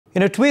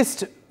In a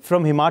twist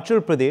from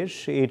Himachal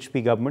Pradesh,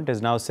 HP government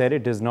has now said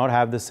it does not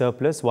have the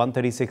surplus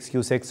 136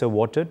 cusecs of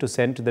water to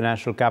send to the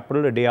national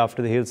capital a day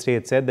after the hill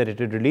state said that it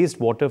had released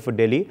water for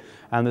Delhi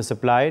and the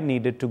supply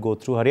needed to go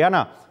through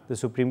Haryana. The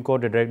Supreme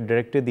Court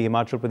directed the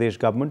Himachal Pradesh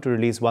government to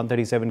release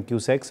 137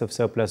 cusecs of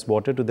surplus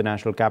water to the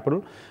national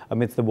capital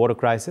amidst the water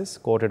crisis.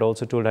 Court had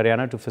also told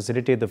Haryana to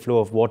facilitate the flow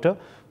of water.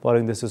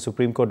 Following this, the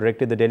Supreme Court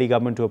directed the Delhi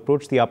government to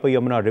approach the Upper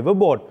Yamuna River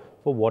Board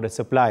for water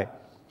supply.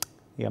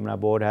 The Yamuna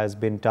board has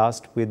been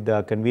tasked with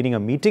convening a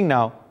meeting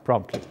now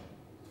promptly.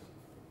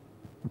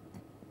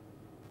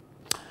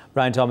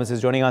 Brian Thomas is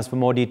joining us for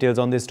more details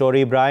on this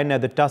story. Brian,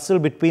 the tussle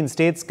between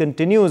states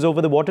continues over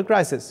the water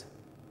crisis.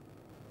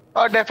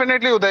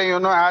 Definitely,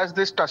 Uday, as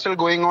this tussle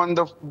going on,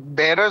 the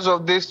bearers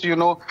of this,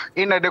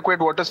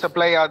 inadequate water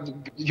supply are,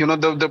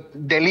 the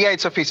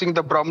Delhiites are facing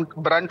the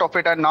brunt of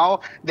it. And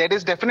now there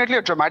is definitely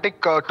a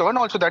dramatic turn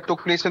also that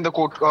took place in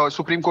the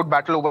Supreme Court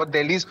battle over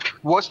Delhi's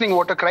worsening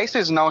water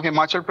crisis. Now,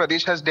 Himachal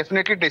Pradesh has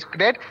definitely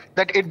declared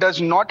that it does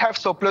not have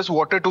surplus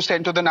water to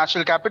send to the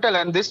national capital.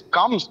 And this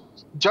comes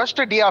just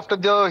a day after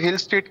the hill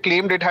state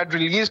claimed it had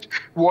released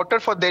water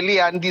for Delhi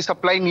and the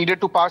supply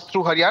needed to pass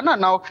through Haryana.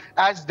 Now,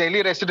 as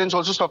Delhi residents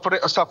also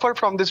suffer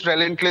from this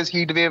relentless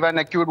heat wave and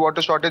acute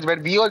water shortage, where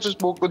we also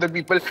spoke to the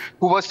people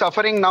who were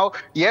suffering now.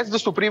 Yes, the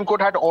Supreme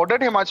Court had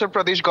ordered Himachal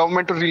Pradesh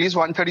government to release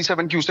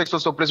 137 cusecs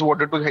of surplus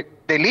water to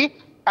Delhi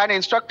and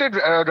instructed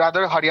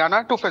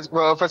Haryana to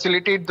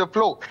facilitate the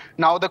flow.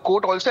 Now, the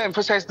court also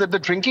emphasized that the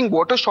drinking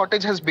water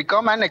shortage has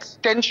become an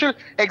existential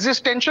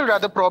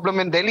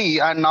problem in Delhi.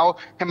 And now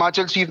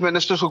Himachal Chief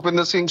Minister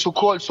Sukhwinder Singh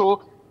Sukhu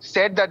also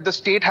said that the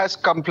state has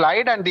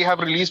complied and they have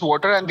released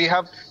water, and they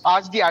have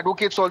asked the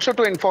advocates also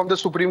to inform the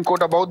Supreme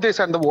Court about this,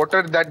 and the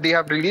water that they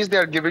have released,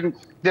 they're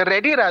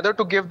ready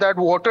to give that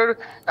water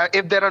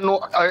if there are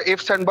no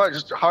ifs and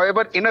buts.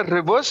 However, in a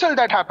reversal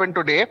that happened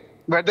today,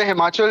 where the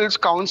Himachal's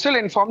council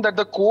informed that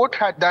the court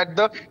had that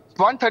the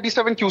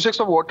 137 cusecs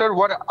of water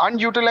were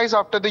unutilized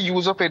after the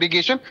use of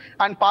irrigation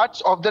and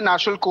parts of the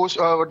natural course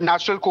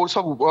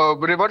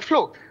of river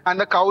flow. And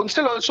the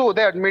council also,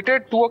 they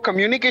admitted to a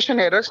communication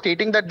error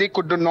stating that they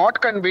could not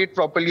convey it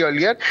properly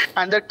earlier,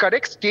 and the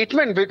correct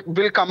statement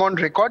will come on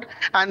record.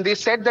 And they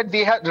said that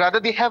they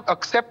have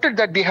accepted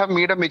that they have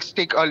made a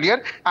mistake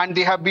earlier and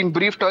they have been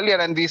briefed earlier,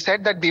 and they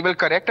said that they will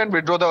correct and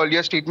withdraw the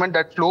earlier statement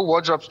that flow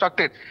was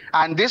obstructed.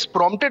 And this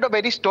prompted a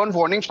very stern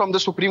warning from the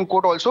Supreme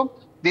Court also.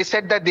 They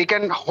said that they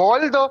can haul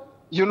the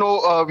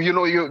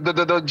Himachal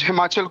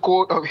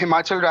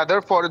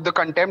for the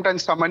contempt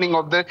and summoning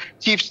of the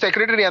Chief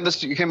Secretary, and the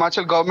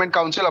Himachal Government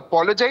Council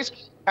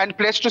apologized and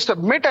pledged to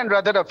submit and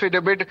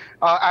affidavit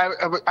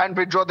and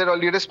withdraw their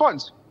earlier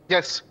response.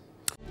 Yes.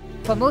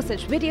 For more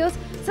such videos,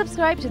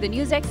 subscribe to the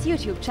NewsX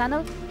YouTube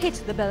channel,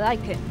 hit the bell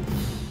icon.